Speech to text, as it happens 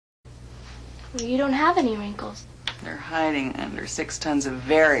Well, you don't have any wrinkles. They're hiding under 6 tons of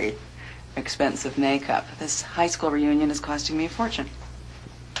very expensive makeup. This high school reunion is costing me a fortune.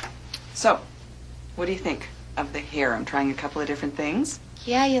 So, what do you think of the hair? I'm trying a couple of different things.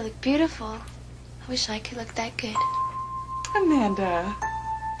 Yeah, you look beautiful. I wish I could look that good. Amanda,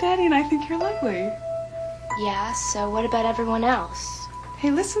 Daddy and I think you're lovely. Yeah, so what about everyone else?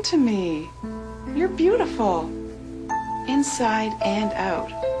 Hey, listen to me. You're beautiful. Inside and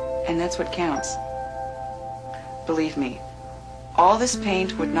out. And that's what counts. Believe me, all this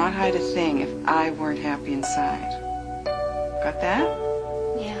paint would not hide a thing if I weren't happy inside. Got that?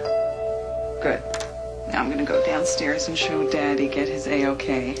 Yeah. Good. Now I'm gonna go downstairs and show Daddy, get his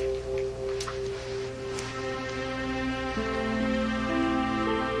A-OK.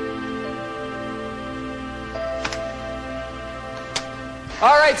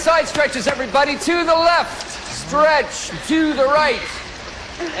 All right, side stretches, everybody. To the left. Stretch. To the right.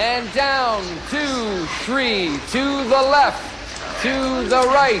 And down. 2, 3. To the left. To the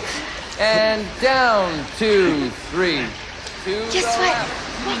right. And down. 2, 3. Guess what?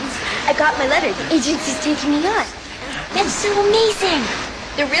 I got my letter. The agency's taking me on. That's so amazing.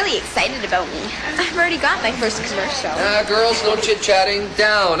 They're really excited about me. I've already got my first commercial. Girls, no chit-chatting.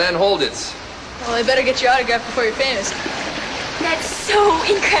 Down and hold it. Well, they better get your autograph before you're famous. That's so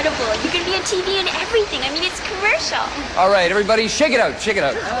incredible. You can be on TV and everything. I mean, it's commercial. All right, everybody, shake it out. Shake it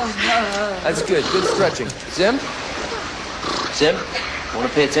out. That's good. Good stretching. Zim? Zim, want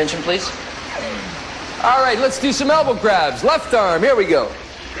to pay attention, please? All right, let's do some elbow grabs. Left arm. Here we go.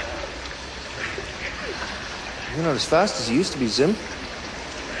 You're not as fast as you used to be, Zim.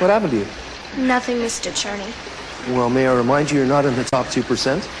 What happened to you? Nothing, Mr. Cherney. Well, may I remind you, you're not in the top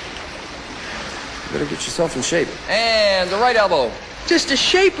 2%. You better get yourself in shape. And the right elbow. Just a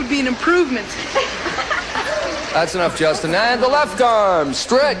shape would be an improvement. That's enough, Justin. And the left arm.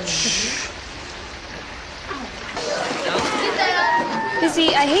 Stretch.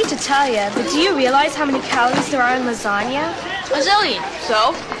 Izzy, I hate to tell you, but do you realize how many calories there are in lasagna? A zillion.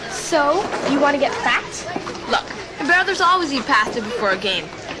 So? So, you want to get fat? Look, the brothers always eat pasta before a game.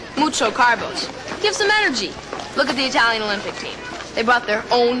 Mucho carbos. Gives them energy. Look at the Italian Olympic team. They brought their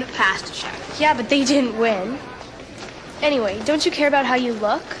own pasta chef. Yeah, but they didn't win. Anyway, don't you care about how you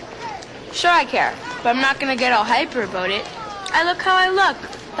look? Sure I care, but I'm not gonna get all hyper about it. I look how I look,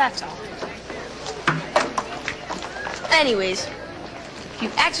 that's all. Anyways, if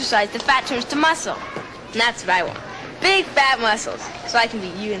you exercise, the fat turns to muscle. And that's what I want. Big fat muscles, so I can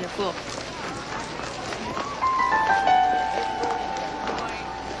beat you in the pool.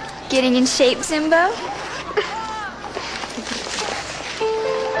 Getting in shape, Zimbo?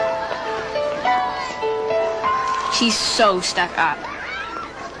 She's so stuck up.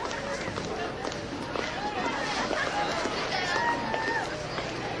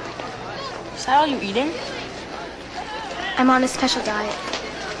 Is that all you're eating? I'm on a special diet.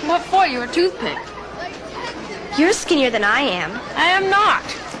 What for? You're a toothpick. You're skinnier than I am. I am not.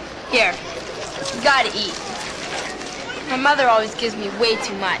 Here, you gotta eat. My mother always gives me way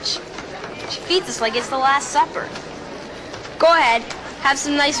too much. She feeds us like it's the Last Supper. Go ahead, have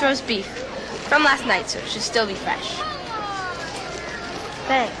some nice roast beef. From last night, so it should still be fresh.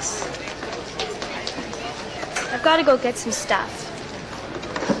 Thanks. I've got to go get some stuff.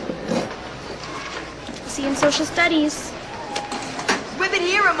 See you in social studies. Whip it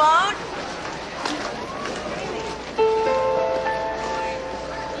here, Ramon.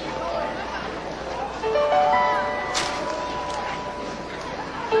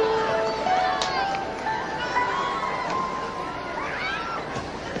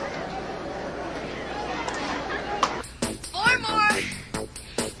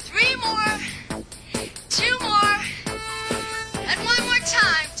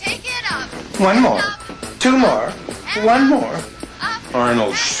 One more. 2 more. 1 more.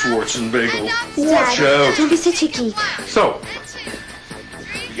 Arnold Schwarzenegger. Watch out. Don't be so cheeky. So,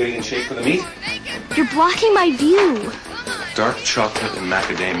 you getting in shape for the meet? You're blocking my view. Dark chocolate and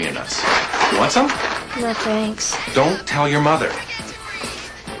macadamia nuts. You want some? No, thanks. Don't tell your mother.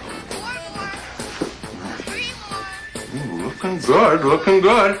 Looking good, looking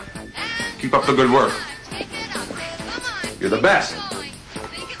good. Keep up the good work. You're the best.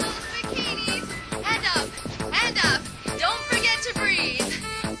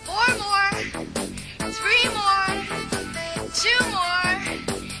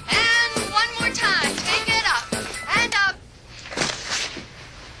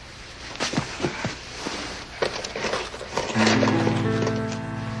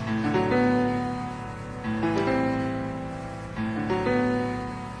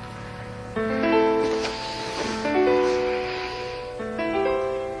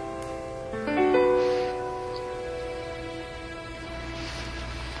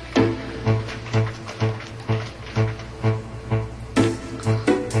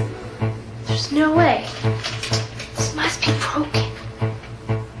 Okay. This must be broken.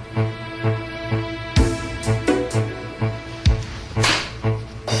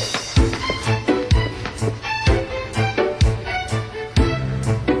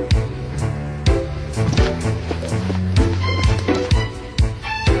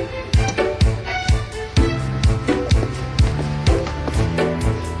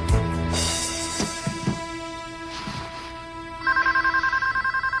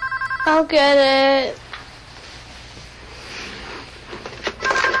 I'll get it.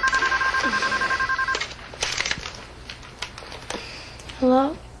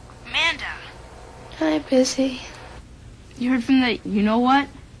 Hello? Amanda, Hi, busy. you heard from the you-know-what?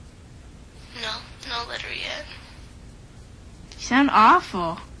 No letter yet. You sound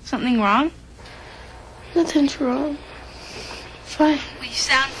awful. Something wrong? Nothing's wrong. Fine. Well, you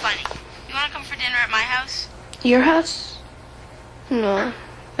sound funny. You want to come for dinner at my house? Your house? No,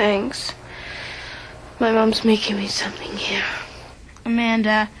 thanks. My mom's making me something here.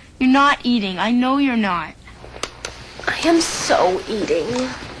 Amanda, you're not eating. I know you're not. I am so eating.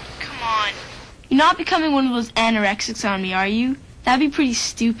 Come on. You're not becoming one of those anorexics on me, are you? That'd be pretty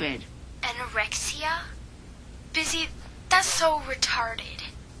stupid. Anorexia? Busy, that's so retarded.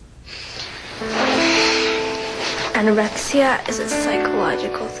 Anorexia is a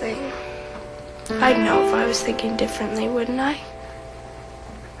psychological thing. I'd know if I was thinking differently, wouldn't I?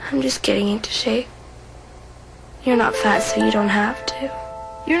 I'm just getting into shape. You're not fat, so you don't have to.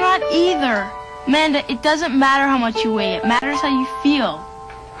 You're not either. Amanda, it doesn't matter how much you weigh. It matters how you feel.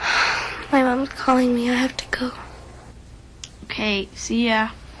 My mom's calling me. I have to go. Okay, see ya.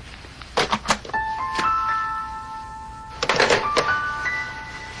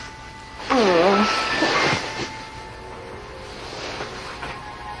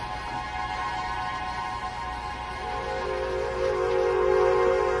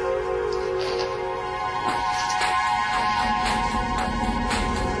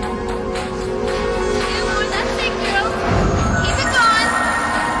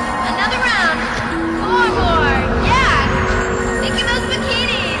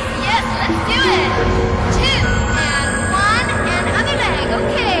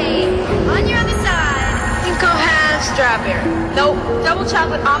 Strawberry. Nope. Double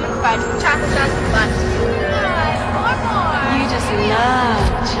chocolate almond fudge with chocolate sauce and buns. You just love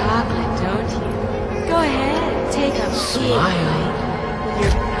chocolate, don't you? Go ahead, take a big bite with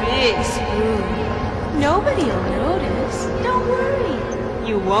your big spoon. Nobody'll notice. Don't worry.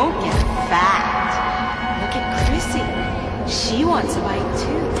 You won't get fat. Look at Chrissy. She wants a bite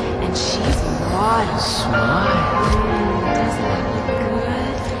too, and she's water. Smile. Doesn't that look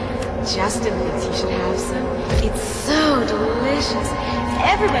good? Justin thinks you should have some. It's so delicious.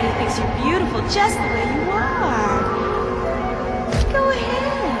 Everybody thinks you're beautiful just the way you are. Go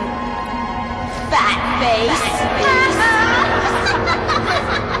ahead. Fat face.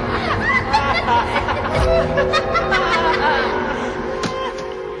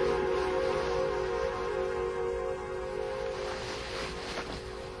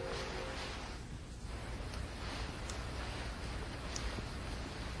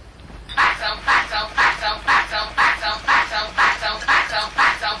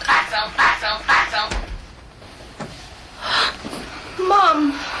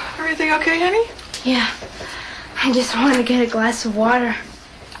 Mom! Everything okay, honey? Yeah. I just want to get a glass of water.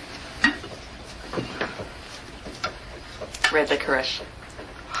 Red licorice.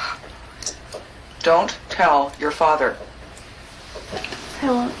 Don't tell your father. I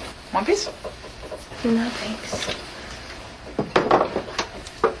won't. One piece? No, thanks.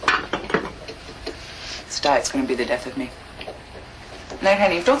 This diet's gonna be the death of me. Night,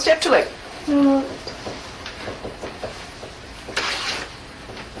 honey. Don't stay up too late. No.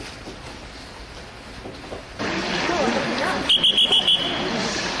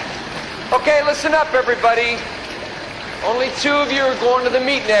 Okay, listen up, everybody. Only 2 of you are going to the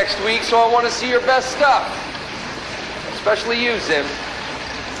meet next week, so I want to see your best stuff. Especially you, Zim.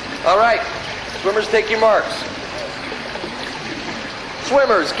 All right, swimmers, take your marks.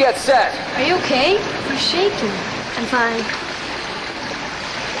 Swimmers, get set. Are you okay? You're shaking. I'm fine.